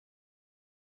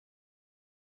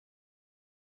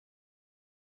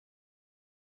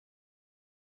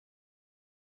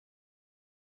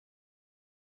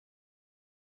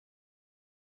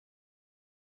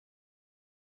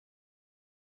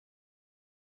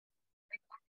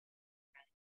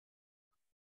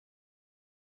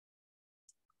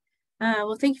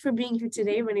Well, thank you for being here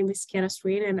today. My name is Kiana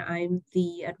Swain, and I'm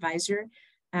the advisor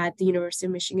at the University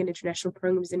of Michigan International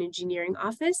Programs and Engineering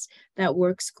Office that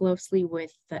works closely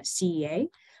with CEA.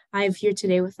 I have here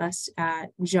today with us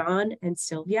John and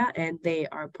Sylvia, and they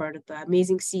are part of the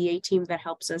amazing CEA team that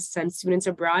helps us send students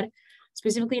abroad,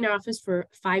 specifically in our office for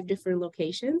 5 different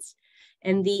locations.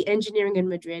 And the Engineering in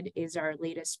Madrid is our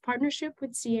latest partnership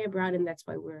with CEA Abroad, and that's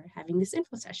why we're having this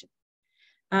info session.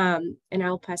 And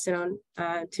I'll pass it on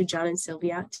to John and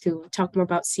Sylvia to talk more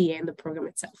about CEA and the program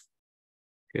itself.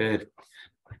 Good.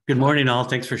 Good morning, all.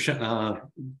 Thanks for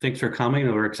coming.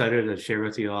 We're excited to share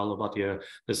with you all about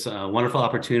this wonderful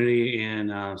opportunity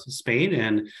in Spain.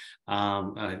 And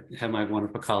I have my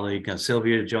wonderful colleague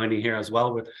Sylvia joining here as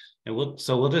well.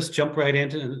 We'll just jump right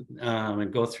into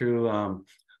and go through.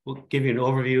 We'll give you an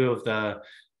overview of the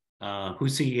who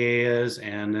CEA is,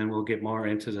 and then we'll get more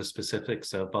into the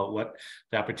specifics about what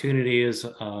the opportunity is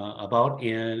about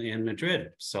in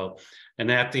Madrid. So,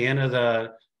 and at the end of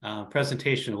the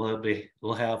presentation,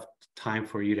 we'll have time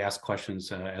for you to ask questions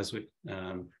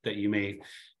that you may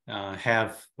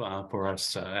have for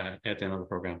us at the end of the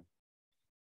program.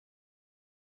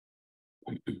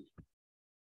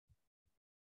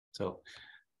 So,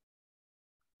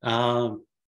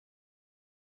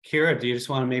 Kira, do you just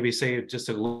want to maybe say just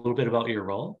a little bit about your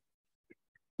role?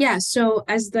 Yeah, so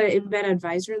as the embed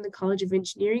advisor in the College of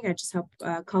Engineering, I just help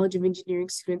College of Engineering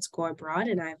students go abroad,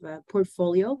 and I have a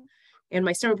portfolio. And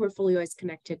my summer portfolio is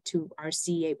connected to our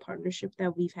CEA partnership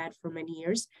that we've had for many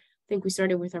years. I think we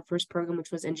started with our first program,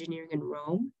 which was Engineering in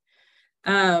Rome.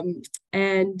 Yeah,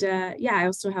 I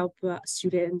also help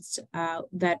students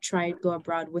that try and go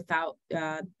abroad without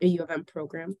a U of M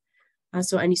program.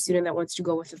 So any student that wants to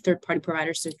go with a third-party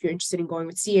provider. So if you're interested in going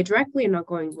with CEA directly and not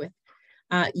going with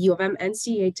U of M and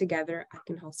CEA together, I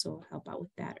can also help out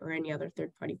with that, or any other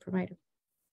third-party provider.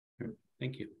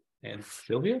 Thank you. And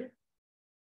Sylvia?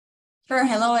 Sure.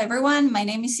 Hello, everyone. My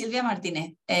name is Silvia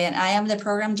Martinez, and I am the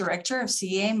program director of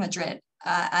CEA Madrid.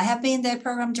 I have been the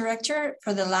program director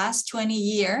for the last 20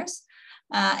 years.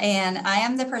 And I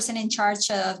am the person in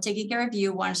charge of taking care of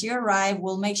you. Once you arrive,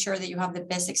 we'll make sure that you have the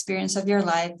best experience of your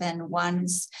life. And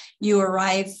once you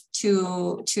arrive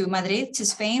to Madrid, to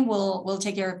Spain, we'll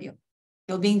take care of you.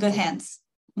 You'll be in good hands.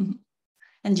 Mm-hmm.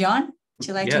 And John, would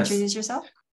you like to introduce yourself?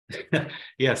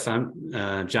 Yes, I'm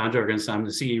John Jorgens. I'm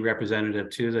the CE representative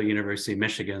to the University of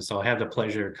Michigan. So I have the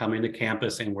pleasure of coming to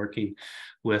campus and working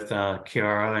with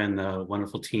Chiara and the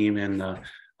wonderful team in the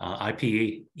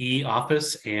IPE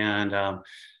office, and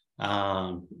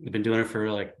we've been doing it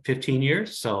for like 15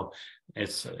 years. So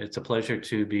it's a pleasure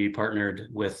to be partnered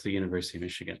with the University of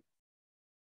Michigan.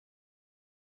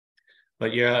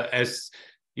 But yeah, as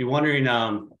you're wondering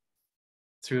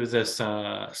through this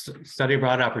study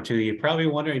abroad opportunity, you're probably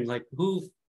wondering like who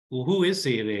is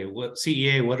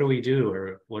CEA? What do we do,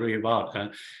 or what are we about?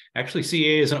 Actually,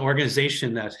 CEA is an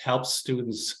organization that helps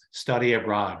students study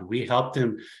abroad. We help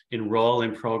them enroll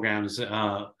in programs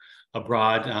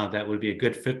abroad that would be a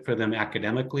good fit for them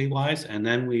academically wise. And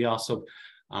then we also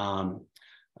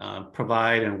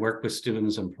provide and work with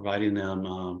students and providing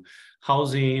them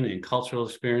housing and cultural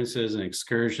experiences and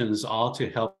excursions, all to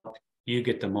help you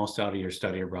get the most out of your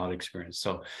study abroad experience.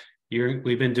 So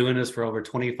we've been doing this for over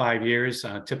 25 years.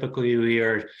 Typically, we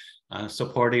are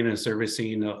supporting and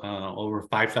servicing over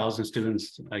 5,000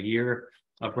 students a year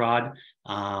abroad.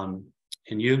 And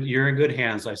you're in good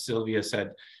hands, like Sylvia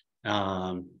said.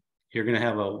 You're going to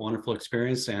have a wonderful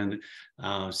experience. And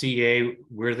CEA,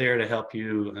 we're there to help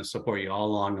you and support you all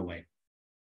along the way.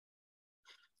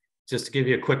 Just to give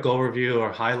you a quick overview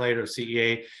or highlight of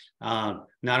CEA,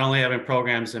 not only having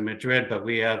programs in Madrid, but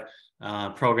we have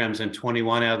programs in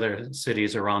 21 other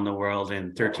cities around the world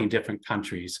in 13 different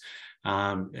countries.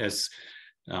 As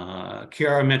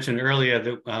Chiara mentioned earlier,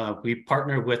 that we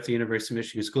partner with the University of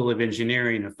Michigan School of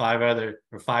Engineering in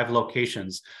 5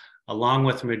 locations. Along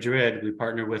with Madrid, we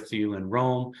partner with you in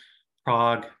Rome,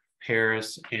 Prague,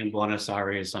 Paris, and Buenos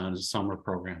Aires on summer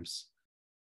programs.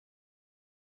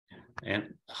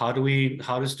 And how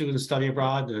do students study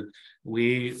abroad?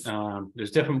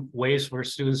 There's different ways for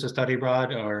students to study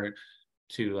abroad, or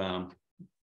to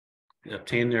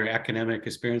obtain their academic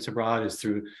experience abroad, is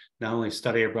through not only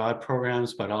study abroad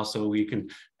programs, but also we can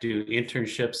do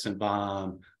internships and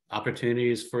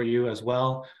opportunities for you as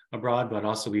well abroad. But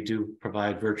also we do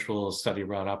provide virtual study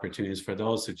abroad opportunities for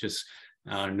those who just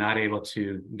are not able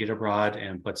to get abroad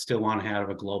but still want to have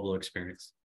a global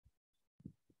experience.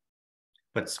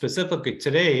 But specifically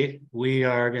today, we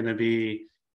are going to be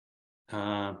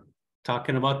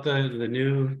talking about the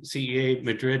new CEA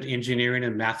Madrid Engineering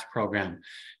and Math program.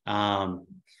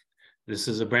 This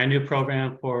is a brand new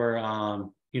program for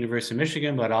University of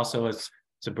Michigan, but also it's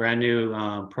a brand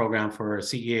new program for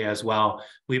CEA as well.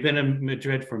 We've been in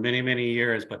Madrid for many, many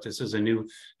years, but this is a new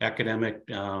academic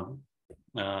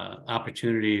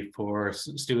opportunity for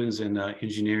students in the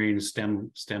engineering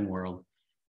STEM world.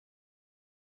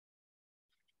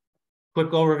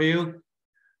 Quick overview.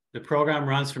 The program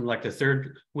runs from like the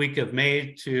third week of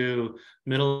May to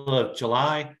middle of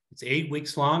July. It's 8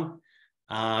 weeks long.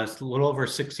 It's a little over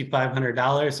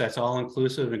 $6,500. That's all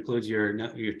inclusive. It includes your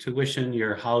tuition,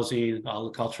 your housing, all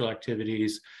the cultural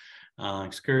activities,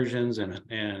 excursions,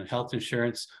 and health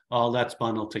insurance. All that's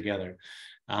bundled together.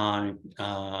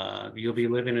 You'll be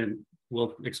living in.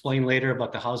 We'll explain later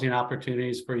about the housing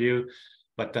opportunities for you.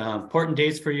 But important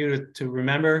dates for you to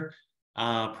remember.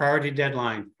 Priority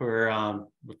deadline for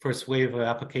the first wave of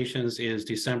applications is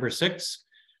December 6th.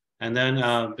 And then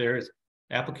there's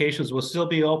applications will still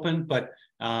be open, but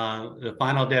the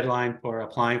final deadline for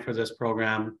applying for this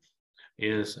program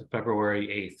is February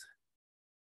 8th.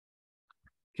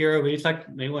 Kira, would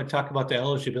you maybe want to talk about the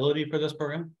eligibility for this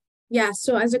program? Yeah,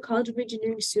 so as a College of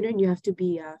Engineering student, you have to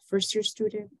be a first-year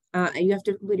student, and you have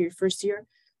to complete your first year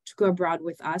to go abroad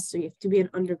with us. So you have to be an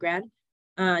undergrad.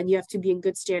 And you have to be in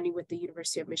good standing with the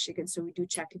University of Michigan. So we do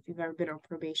check if you've ever been on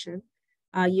probation.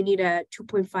 You need a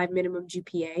 2.5 minimum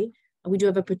GPA. We do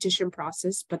have a petition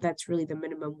process, but that's really the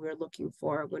minimum we're looking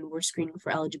for when we're screening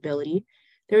for eligibility.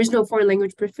 There is no foreign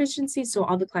language proficiency, so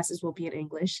all the classes will be in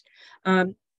English.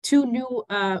 Two new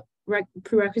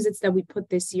prerequisites that we put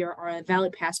this year are a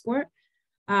valid passport.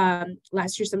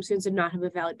 Last year, some students did not have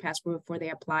a valid passport before they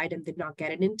applied and did not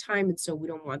get it in time, and so we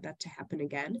don't want that to happen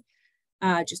again.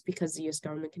 Just because the US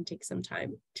government can take some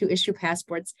time to issue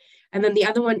passports. And then the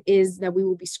other one is that we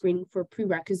will be screening for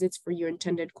prerequisites for your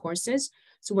intended courses.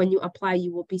 So when you apply,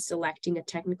 you will be selecting a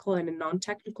technical and a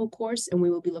non-technical course, and we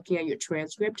will be looking at your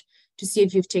transcript to see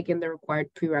if you've taken the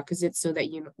required prerequisites so that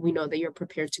we know that you're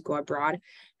prepared to go abroad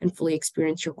and fully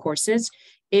experience your courses.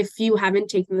 If you haven't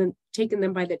taken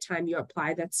them by the time you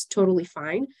apply, that's totally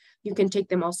fine. You can take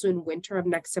them also in winter of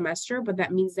next semester, but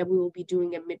that means that we will be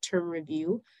doing a midterm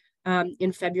review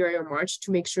in February or March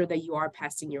to make sure that you are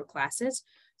passing your classes.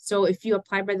 So if you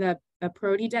apply by the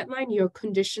priority deadline, you're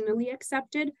conditionally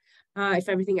accepted if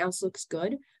everything else looks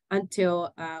good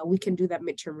until we can do that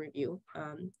midterm review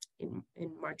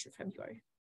in March or February.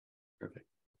 Perfect.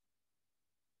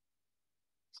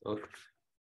 So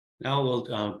now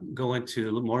we'll go into a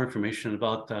little more information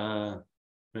about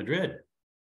Madrid.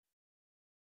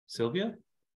 Sylvia?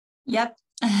 Yep.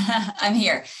 I'm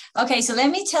here. Okay, so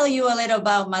let me tell you a little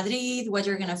about Madrid, what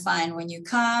you're going to find when you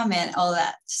come and all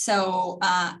that. So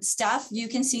staff, you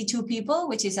can see 2 people,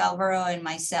 which is Alvaro and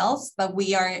myself, but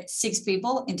we are 6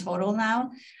 people in total now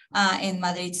in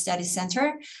Madrid Study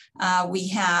Center. We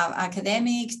have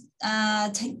academic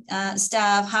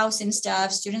staff, housing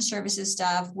staff, student services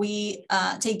staff. We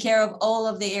take care of all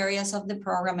of the areas of the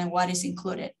program and what is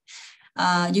included.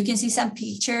 You can see some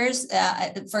pictures,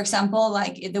 for example,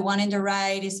 like the one in the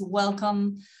right is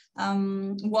welcome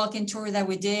walk-in tour that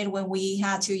we did when we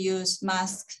had to use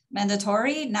masks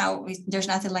mandatory. Now there's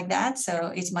nothing like that,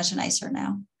 so it's much nicer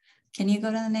now. Can you go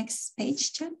to the next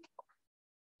page too?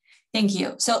 Thank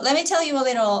you. So let me tell you a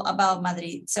little about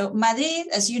Madrid. So Madrid,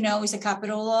 as you know, is the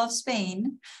capital of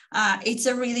Spain. It's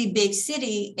a really big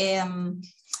city.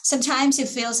 Sometimes it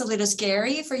feels a little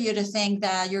scary for you to think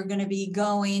that you're going to be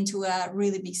going to a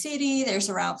really big city. There's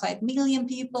around 5 million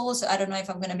people, so I don't know if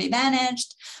I'm going to be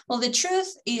managed. Well, the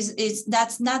truth is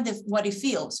that's not what it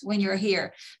feels when you're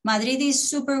here. Madrid is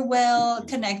super well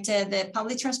connected. The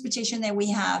public transportation that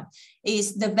we have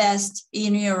is the best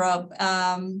in Europe.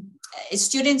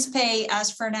 Students pay, as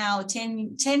for now,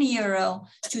 10 euro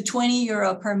to 20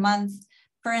 euro per month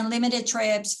for unlimited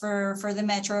trips, for the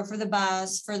metro, for the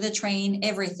bus, for the train,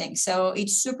 everything. So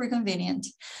it's super convenient.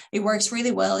 It works really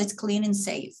well. It's clean and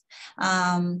safe.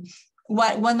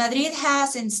 What Madrid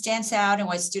has and stands out and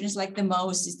what students like the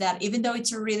most is that even though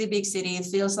it's a really big city, it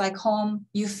feels like home.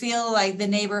 You feel like the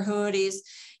neighborhood is,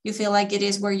 you feel like it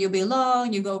is where you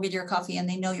belong. You go get your coffee and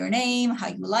they know your name, how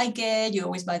you like it. You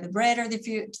always buy the bread or the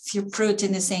fruit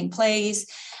in the same place.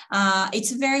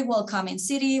 It's a very welcoming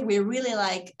city. We really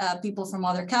like people from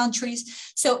other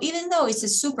countries. So even though it's a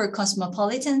super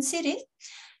cosmopolitan city,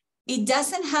 it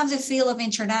doesn't have the feel of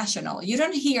international. You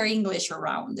don't hear English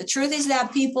around. The truth is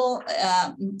that people,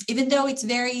 even though it's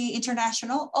very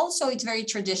international, also it's very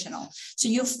traditional. So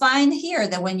you find here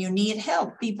that when you need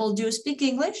help, people do speak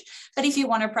English. But if you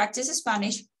want to practice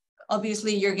Spanish,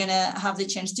 obviously you're going to have the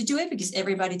chance to do it because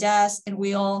everybody does. And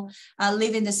we all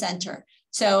live in the center.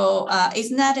 So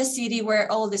it's not a city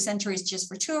where all the center is just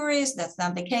for tourists. That's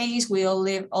not the case. We all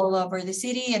live all over the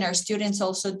city, and our students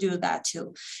also do that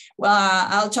too. Well,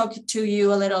 I'll talk to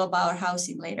you a little about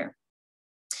housing later.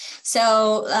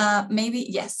 So maybe,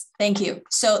 yes, thank you.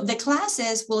 So the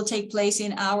classes will take place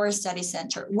in our study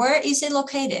center. Where is it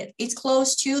located? It's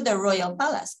close to the Royal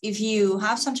Palace. If you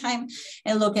have some time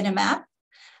and look at a map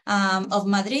of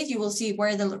Madrid, you will see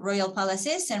where the Royal Palace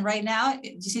is. And right now,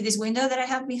 you see this window that I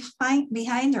have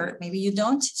behind, or maybe you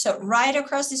don't. So right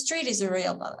across the street is the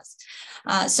Royal Palace.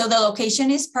 So the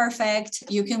location is perfect.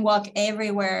 You can walk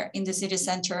everywhere in the city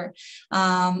center.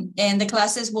 And the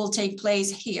classes will take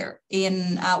place here.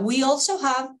 We also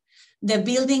have, the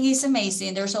building is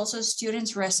amazing. There's also a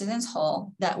students' residence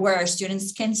hall where our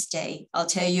students can stay. I'll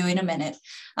tell you in a minute.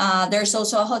 There's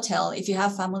also a hotel. If you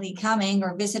have family coming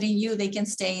or visiting you, they can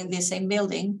stay in the same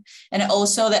building. And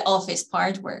also the office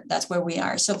part, that's where we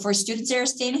are. So for students that are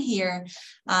staying here,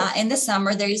 in the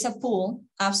summer, there is a pool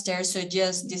upstairs. So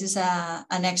this is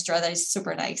an extra that is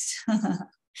super nice.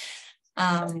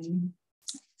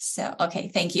 So, okay,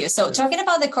 thank you. So talking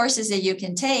about the courses that you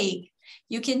can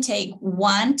take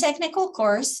one technical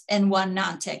course and one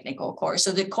non-technical course.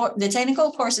 So the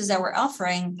technical courses that we're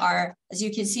offering are, as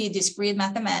you can see, discrete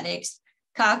mathematics,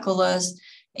 calculus,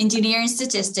 engineering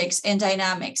statistics, and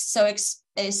dynamics. So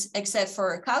except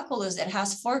for calculus, that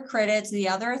has 4 credits, the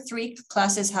other 3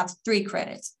 classes have 3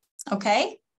 credits,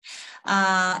 okay?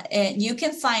 And you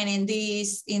can find in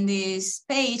this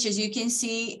page, as you can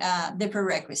see, the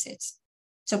prerequisites.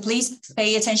 So please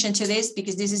pay attention to this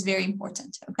because this is very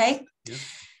important, okay?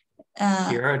 Yeah.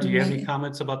 Kiara, do you have any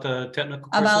comments about the technical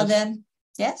courses? About them,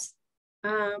 yes?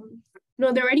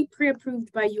 No, they're already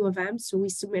pre-approved by U of M, so we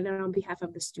submit it on behalf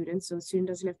of the student, so the student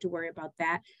doesn't have to worry about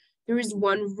that. There is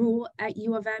one rule at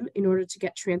U of M. In order to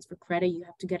get transfer credit, you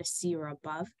have to get a C or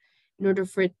above in order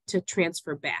for it to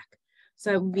transfer back.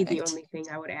 So that would be the only thing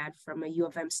I would add from a U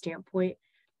of M standpoint.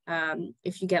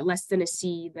 If you get less than a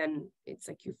C, then it's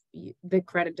like the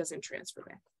credit doesn't transfer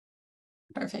back.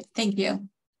 Perfect. Thank you.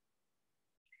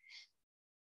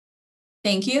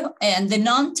 Thank you. And the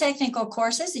non-technical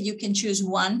courses, you can choose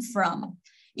one from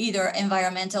either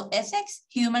environmental ethics,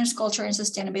 humans, culture, and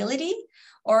sustainability,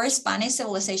 or Spanish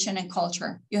civilization and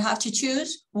culture. You have to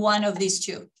choose one of these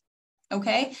 2.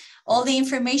 Okay. All the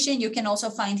information you can also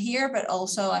find here, but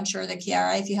also I'm sure that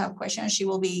Kiara, if you have questions, she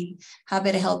will be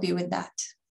happy to help you with that.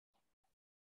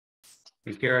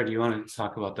 Kiara, do you want to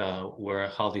talk about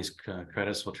how these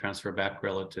credits will transfer back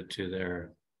relative to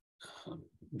their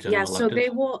general so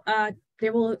they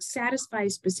will satisfy a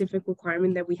specific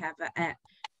requirement that we have at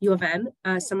U of M.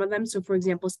 Some of them, so for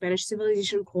example, Spanish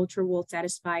civilization culture will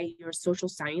satisfy your social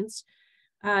science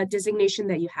designation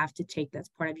that you have to take. That's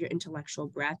part of your intellectual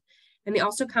breadth. And they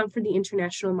also count for the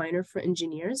international minor for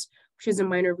engineers, which is a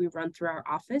minor we run through our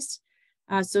office.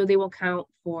 So they will count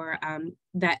for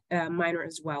that minor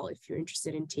as well. If you're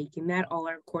interested in taking that, all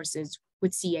our courses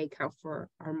with CA count for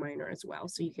our minor as well.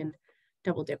 So you can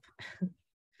double dip.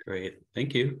 Great,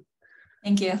 thank you.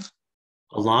 Thank you.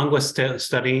 Along with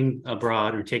studying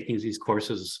abroad or taking these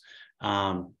courses,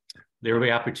 there will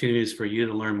be opportunities for you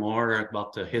to learn more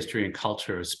about the history and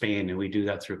culture of Spain. And we do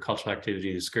that through cultural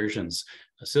activity excursions.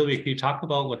 Sylvia, can you talk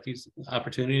about what these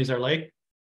opportunities are like?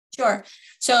 Sure.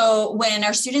 So when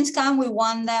our students come, we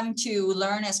want them to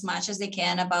learn as much as they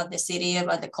can about the city,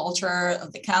 about the culture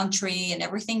of the country and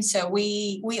everything. So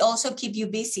we also keep you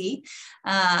busy.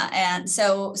 And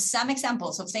so some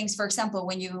examples of things, for example,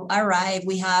 when you arrive,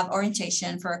 we have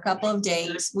orientation for a couple of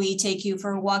days. We take you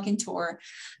for a walking tour.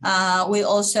 We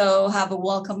also have a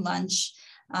welcome lunch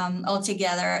all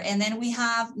together. And then we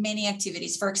have many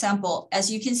activities. For example, as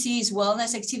you can see, is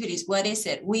wellness activities. What is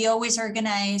it? We always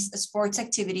organize sports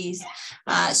activities.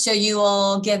 So you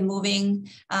all get moving.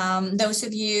 Those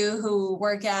of you who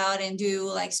work out and do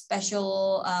like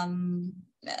special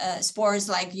sports,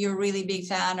 like you're really big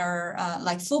fan, or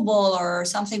like football or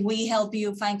something, we help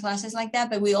you find classes like that.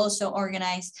 But we also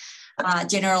organize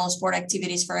general sport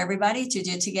activities for everybody to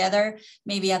do together,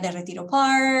 maybe at the Retiro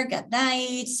Park at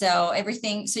night. So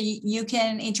everything, so you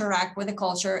can interact with the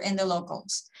culture and the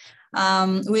locals.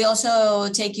 We also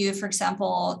take you, for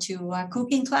example, to a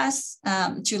cooking class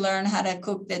to learn how to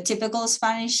cook the typical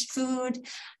Spanish food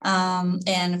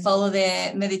and follow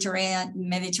the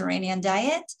Mediterranean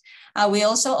diet. We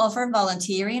also offer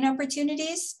volunteering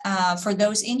opportunities for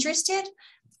those interested.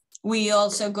 We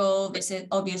also go visit,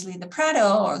 obviously, the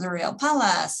Prado or the Royal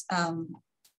Palace.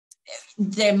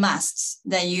 They're musts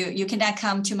that you cannot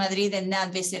come to Madrid and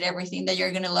not visit everything that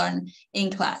you're going to learn in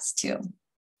class too.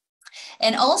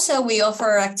 And also we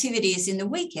offer activities in the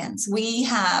weekends. We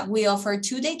offer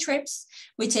 2-day trips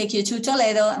we take you to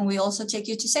Toledo, and we also take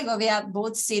you to Segovia.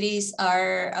 Both cities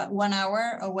are 1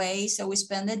 hour away, so we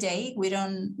spend the day. We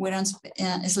don't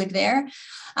sleep there.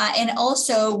 And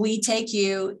also we take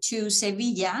you to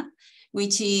Sevilla,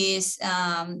 which is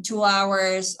 2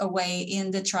 hours away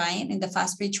in the train, in the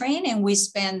fast speed train, and we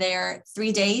spend there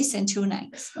 3 days and 2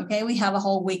 nights. Okay, we have a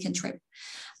whole weekend trip.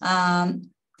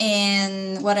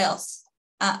 And what else?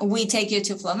 We take you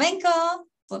to flamenco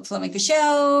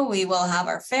show. We will have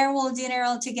our farewell dinner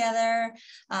all together.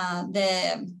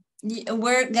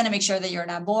 We're gonna make sure that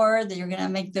you're not bored, that you're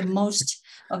gonna make the most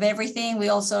of everything. We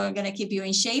also are gonna keep you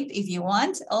in shape if you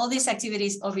want. All these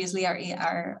activities obviously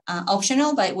are optional,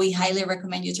 but we highly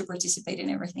recommend you to participate in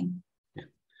everything.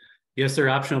 Yes,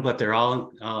 they're optional, but they're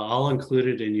all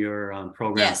included in your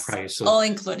program price. So all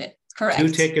included, correct. Do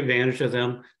take advantage of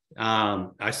them.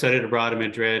 I studied abroad in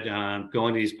Madrid.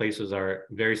 Going to these places are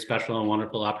very special and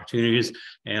wonderful opportunities,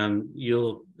 and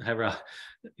you'll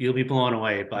be blown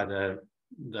away by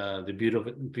the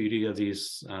beauty of these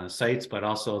sites, but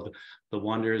also the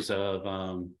wonders of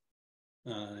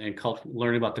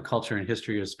learning about the culture and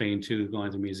history of Spain too,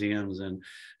 going to museums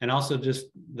and also just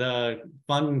the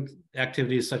fun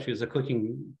activities such as the cooking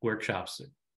workshops,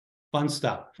 fun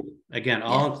stuff. Again,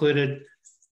 all included.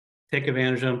 Take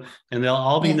advantage of them, and they'll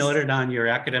all be noted on your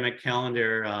academic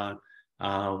calendar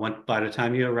by the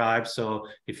time you arrive. So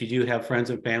if you do have friends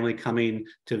and family coming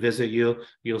to visit you,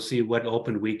 you'll see what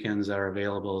open weekends are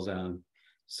available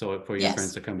for your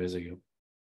friends to come visit you.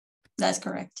 That's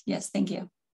correct. Yes, thank you.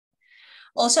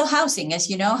 Also housing, as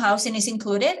you know, housing is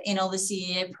included in all the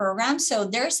CEA programs. So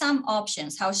there are some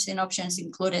options, housing options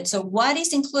included. So what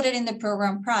is included in the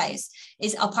program price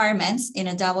is apartments in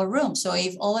a double room. So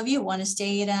if all of you want to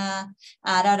stay at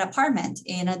an apartment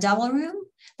in a double room,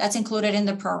 that's included in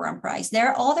the program price. There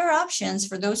are other options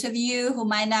for those of you who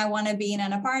might not want to be in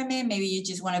an apartment. Maybe you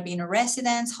just want to be in a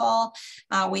residence hall.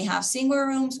 We have single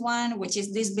rooms one, which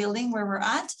is this building where we're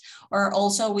at. Or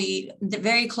also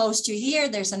very close to here,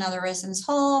 there's another residence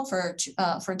hall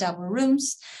for double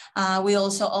rooms. We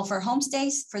also offer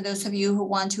homestays for those of you who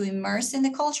want to immerse in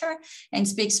the culture and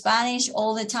speak Spanish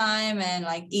all the time and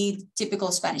like eat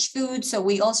typical Spanish food. So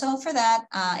we also offer that.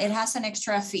 It has an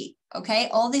extra fee. Okay,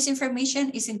 all this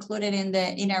information is included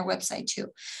in our website too.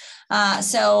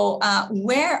 So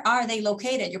where are they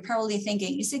located? You're probably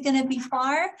thinking, is it going to be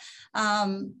far?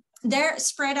 They're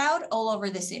spread out all over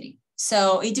the city.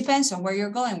 So it depends on where you're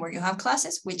going, where you have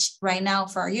classes, which right now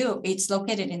for you, it's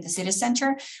located in the city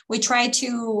center. We try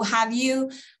to have you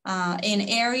in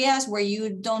areas where you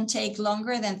don't take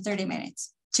longer than 30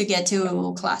 minutes to get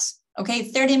to class. Okay,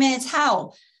 30 minutes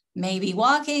how? Maybe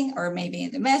walking, or maybe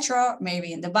in the metro,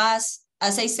 maybe in the bus.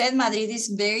 As I said, Madrid is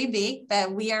very big,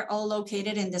 but we are all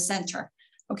located in the center.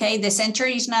 Okay, the center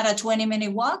is not a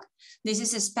 20-minute walk. This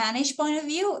is a Spanish point of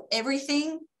view.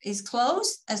 Everything is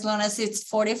close as long as it's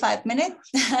 45-minute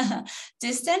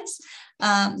distance.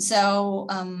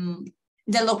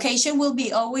 The location will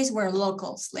be always where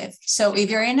locals live. So if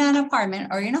you're in an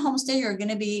apartment or in a homestay, you're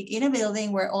going to be in a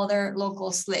building where other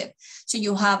locals live. So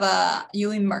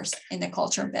you immerse in the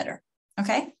culture better.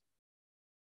 Okay.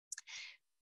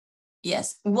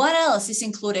 Yes. What else is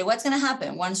included? What's going to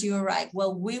happen once you arrive?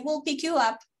 Well, we will pick you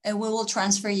up and we will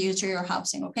transfer you to your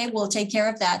housing. Okay. We'll take care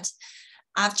of that.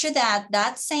 After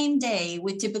that same day,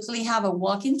 we typically have a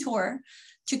walking tour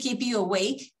to keep you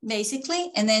awake,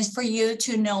 basically, and then for you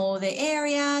to know the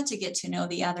area, to get to know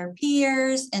the other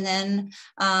peers, and then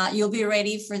you'll be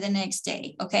ready for the next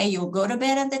day, okay? You'll go to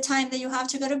bed at the time that you have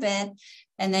to go to bed,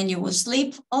 and then you will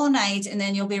sleep all night, and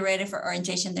then you'll be ready for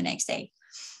orientation the next day.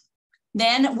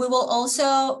 Then we will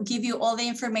also give you all the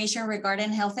information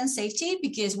regarding health and safety,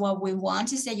 because what we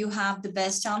want is that you have the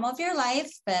best time of your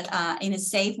life, but in a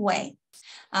safe way.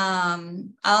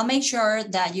 I'll make sure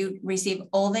that you receive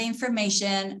all the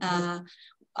information.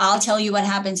 I'll tell you what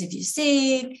happens if you're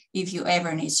sick, if you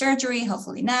ever need surgery,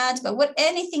 hopefully not, but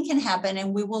anything can happen,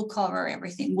 and we will cover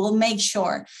everything. We'll make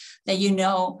sure that you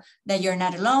know that you're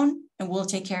not alone, and we'll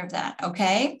take care of that,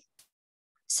 okay?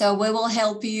 So we will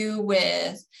help you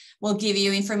we'll give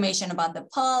you information about the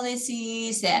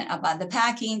policies and about the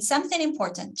packing, something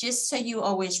important, just so you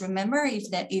always remember if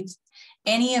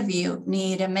any of you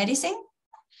need a medicine,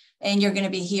 and you're going to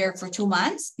be here for 2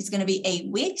 months, it's going to be 8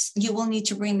 weeks. You will need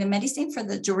to bring the medicine for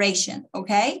the duration,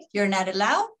 okay? You're not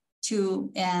allowed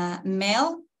to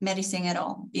mail medicine at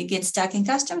all. It gets stuck in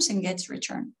customs and gets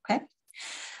returned, okay?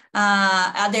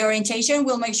 At the orientation,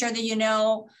 we'll make sure that you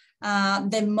know,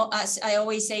 as I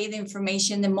always say,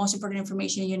 the most important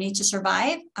information you need to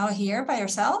survive out here by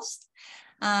yourselves.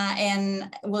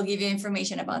 And we'll give you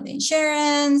information about the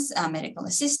insurance, medical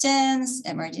assistance,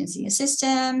 emergency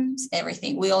assistance,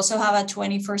 everything. We also have a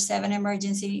 24/7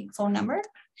 emergency phone number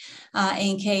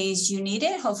in case you need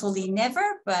it. Hopefully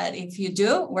never, but if you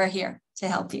do, we're here to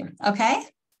help you, okay?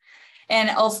 And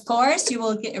of course, you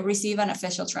will receive an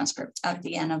official transcript at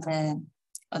the end of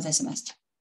the semester.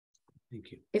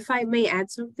 Thank you. If I may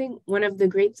add something, one of the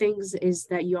great things is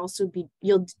that you'll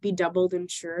be doubled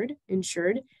insured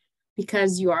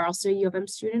because you are also a U of M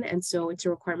student, and so it's a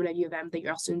requirement of U of M that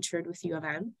you're also insured with U of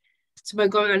M. So by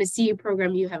going on a CA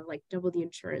program, you have like double the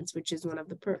insurance, which is one of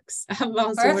the perks of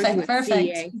also working with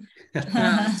CA.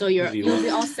 So you'll be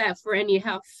all set for any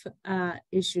health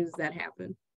issues that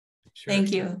happen. Sure.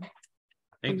 Thank you.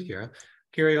 Thanks, Kira.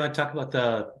 Kira, you want to talk about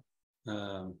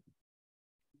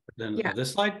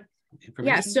this slide?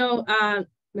 Yeah, so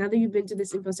now that you've been to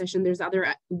this info session, there's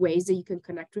other ways that you can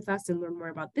connect with us and learn more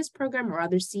about this program or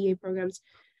other CA programs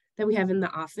that we have in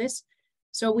the office.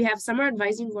 So we have Summer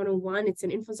Advising 101. It's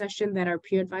an info session that our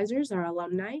peer advisors, our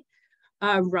alumni,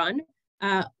 run.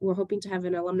 We're hoping to have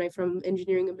an alumni from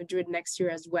Engineering in Madrid next year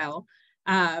as well.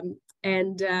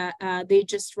 They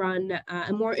just run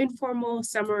a more informal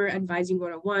Summer Advising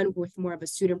 101 with more of a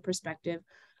student perspective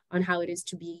on how it is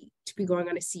to be going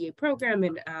on a CA program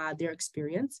and their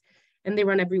experience. And they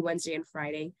run every Wednesday and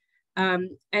Friday.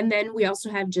 And then we also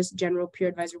have just general peer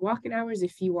advisor walk-in hours.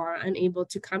 If you are unable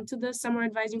to come to the Summer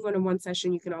Advising 101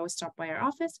 session, you can always stop by our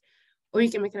office, or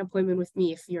you can make an appointment with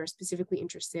me if you're specifically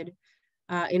interested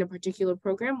in a particular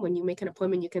program. When you make an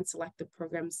appointment, you can select the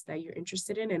programs that you're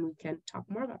interested in, and we can talk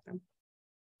more about them.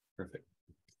 Perfect.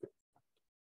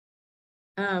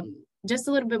 Just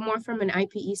a little bit more from an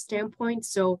IPE standpoint.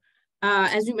 So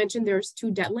as we mentioned, there's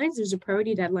two deadlines. There's a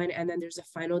priority deadline, and then there's a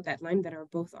final deadline that are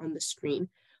both on the screen.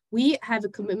 We have a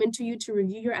commitment to you to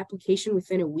review your application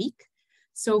within a week.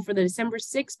 So for the December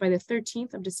 6th, by the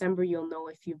 13th of December, you'll know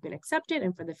if you've been accepted.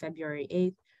 And for the February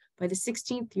 8th, by the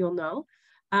 16th, you'll know.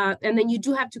 And then you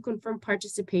do have to confirm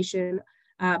participation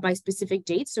by specific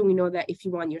dates. So we know that if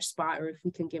you want your spot or if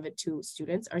we can give it to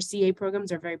students. Our CA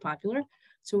programs are very popular.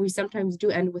 So we sometimes do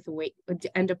end up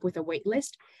with a wait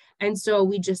list. And so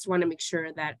we just want to make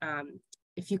sure that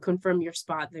if you confirm your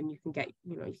spot, then you can get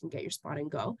your spot and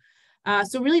go.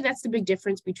 So really that's the big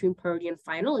difference between priority and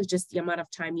final, is just the amount of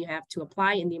time you have to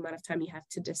apply and the amount of time you have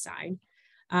to decide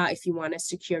if you want to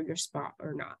secure your spot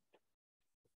or not.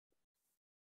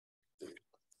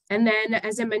 And then,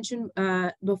 as I mentioned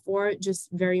before,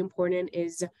 just very important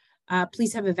is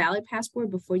please have a valid passport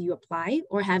before you apply,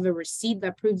 or have a receipt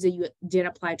that proves that you did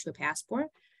apply to a passport.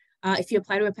 If you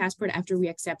apply to a passport after we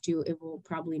accept you, it will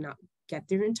probably not get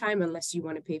there in time unless you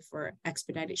want to pay for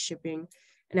expedited shipping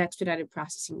and expedited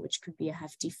processing, which could be a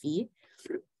hefty fee.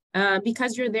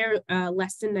 Because you're there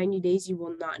less than 90 days, you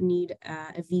will not need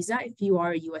a visa if you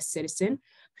are a U.S. citizen.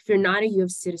 If you're not a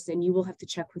U.S. citizen, you will have to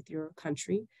check with your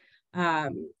country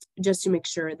just to make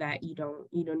sure that you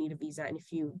don't need a visa. And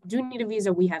if you do need a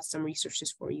visa, we have some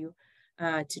resources for you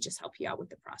to just help you out with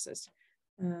the process.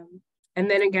 And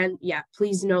then again, yeah,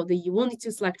 please note that you will need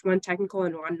to select one technical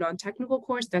and one non-technical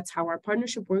course. That's how our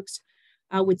partnership works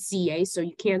with CEA. So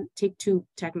you can't take two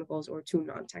technicals or two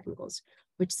non-technicals,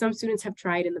 which some students have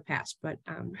tried in the past, but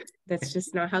that's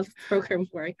just not how the program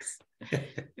works.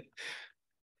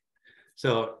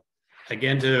 So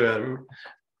again, to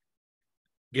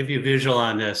give you a visual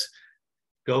on this,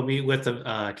 go meet with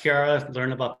Kiara,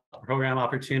 learn about program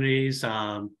opportunities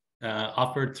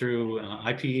offered through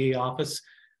IPE office.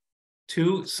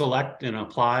 2, select and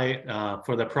apply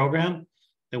for the program.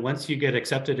 And once you get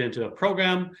accepted into a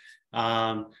program,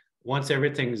 once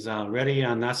everything's ready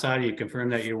on that side, you confirm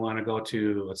that you want to go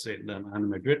to, let's say, on the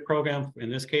Madrid program in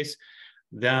this case.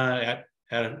 Then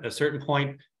at a certain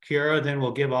point, Kiara then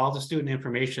will give all the student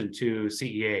information to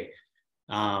CEA.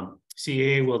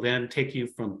 CEA will then take you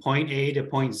from point A to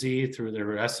point Z through the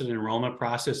rest of the enrollment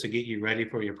process to get you ready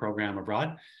for your program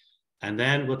abroad. And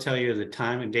then we'll tell you the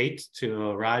time and date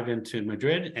to arrive into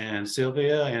Madrid, and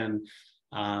Sylvia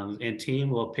and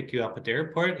team will pick you up at the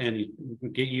airport and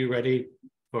get you ready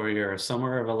for your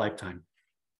summer of a lifetime.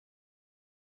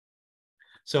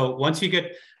 So once you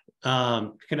get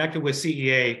connected with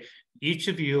CEA, each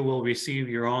of you will receive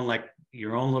your own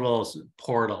little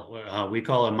portal. We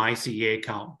call it My CEA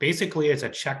account. Basically, it's a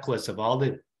checklist of all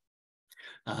the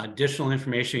additional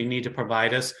information you need to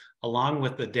provide us, along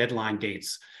with the deadline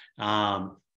dates. A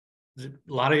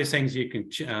lot of these things you can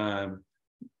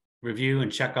review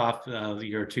and check off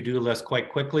your to-do list quite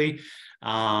quickly.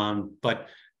 But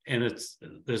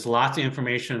there's lots of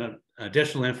information,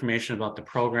 additional information about the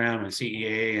program and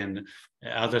CEA and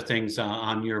other things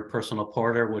on your personal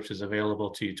portal, which is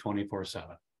available to you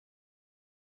 24/7.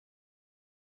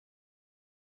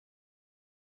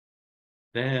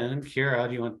 Then, Kira,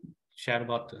 do you want to chat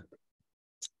about the?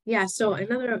 Yeah, so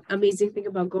another amazing thing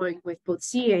about going with both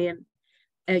CEA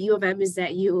and U of M is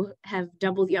that you have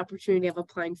double the opportunity of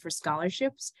applying for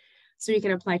scholarships. So you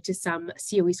can apply to some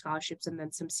COE scholarships and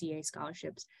then some CA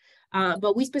scholarships.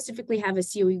 But we specifically have a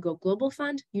COE Go Global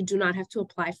Fund. You do not have to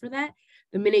apply for that.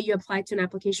 The minute you apply to an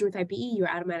application with IPE, you're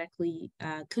automatically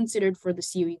considered for the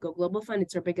COE Go Global Fund.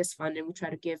 It's our biggest fund, and we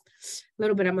try to give a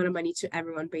little bit amount of money to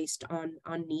everyone based on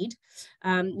need.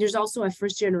 There's also a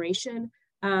first generation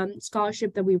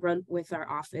scholarship that we run with our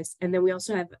office. And then we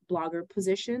also have blogger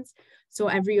positions. So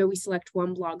every year we select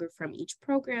one blogger from each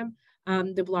program.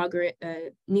 The blogger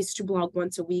needs to blog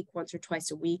once or twice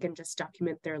a week, and just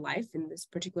document their life, in this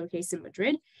particular case in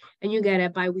Madrid. And you get a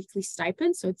bi-weekly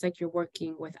stipend. So it's like you're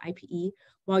working with IPE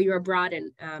while you're abroad,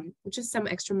 and which is some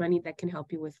extra money that can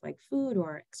help you with like food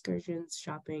or excursions,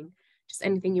 shopping, just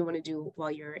anything you want to do while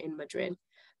you're in Madrid.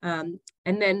 And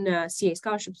then CA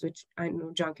scholarships, which I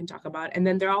know John can talk about. And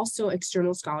then there are also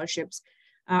external scholarships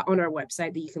on our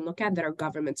website that you can look at that are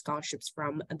government scholarships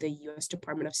from the U.S.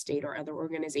 Department of State or other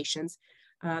organizations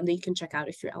that you can check out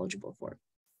if you're eligible for.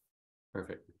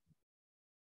 Perfect.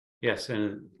 Yes,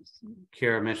 and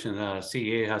Kira mentioned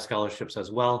CEA has scholarships as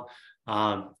well.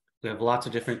 We have lots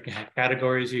of different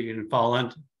categories you can fall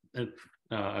in,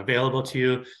 available to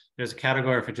you. There's a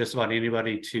category for just about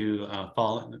anybody to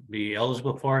be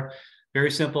eligible for.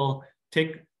 Very simple.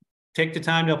 Take the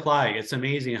time to apply. It's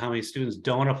amazing how many students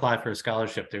don't apply for a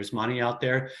scholarship. There's money out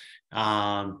there.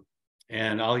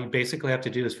 And all you basically have to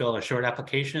do is fill out a short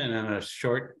application and then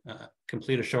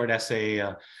complete a short essay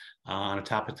on a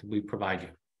topic that we provide you.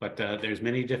 But there's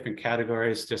many different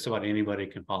categories just about anybody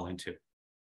can fall into.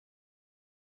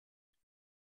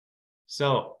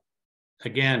 So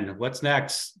again, what's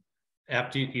next?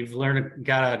 After you've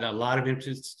got a lot of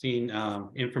interesting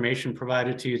information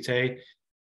provided to you today,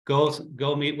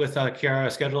 go meet with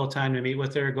Kiara, schedule a time to meet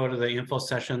with her, go to the info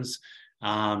sessions.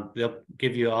 They'll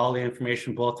give you all the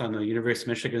information, both on the University of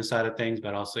Michigan side of things,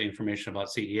 but also information about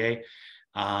CEA.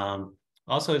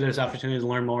 Also, there's opportunity to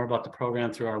learn more about the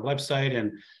program through our website.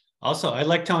 And also, I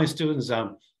like telling students,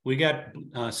 we got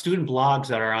student blogs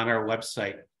that are on our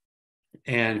website.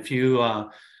 And if you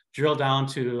drill down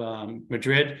to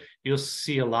Madrid, you'll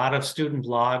see a lot of student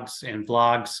blogs and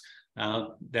vlogs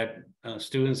that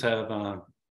students have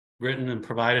written and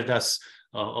provided us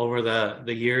over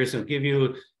the years, and give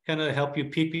you kind of help you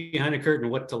peek behind the curtain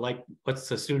what's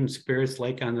the student experience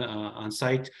like on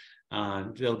site.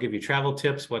 They'll give you travel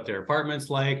tips, what their apartment's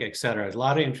like, et cetera. A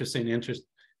lot of interesting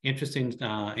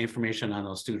information on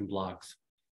those student blogs.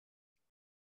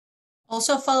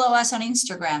 Also follow us on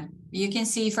Instagram. You can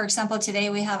see, for example, today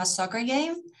we have a soccer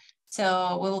game.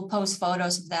 So we will post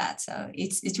photos of that. So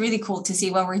it's really cool to see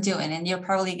what we're doing, and you'll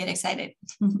probably get excited.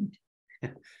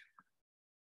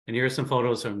 And here are some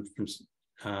photos from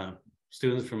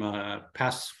students from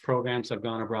past programs that have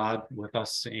gone abroad with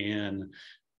us in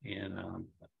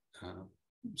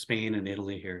Spain and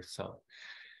Italy here. So,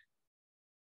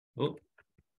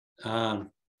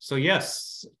 so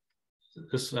yes,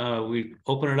 this we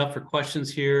open it up for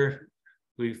questions here.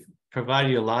 We've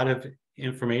provided you a lot of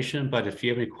information, but if you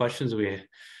have any questions, we're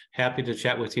happy to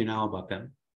chat with you now about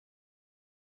them.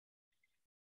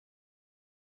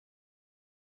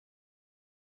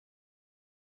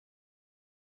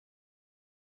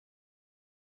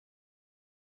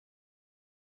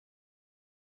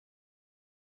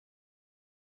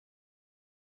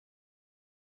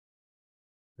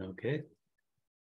 Okay.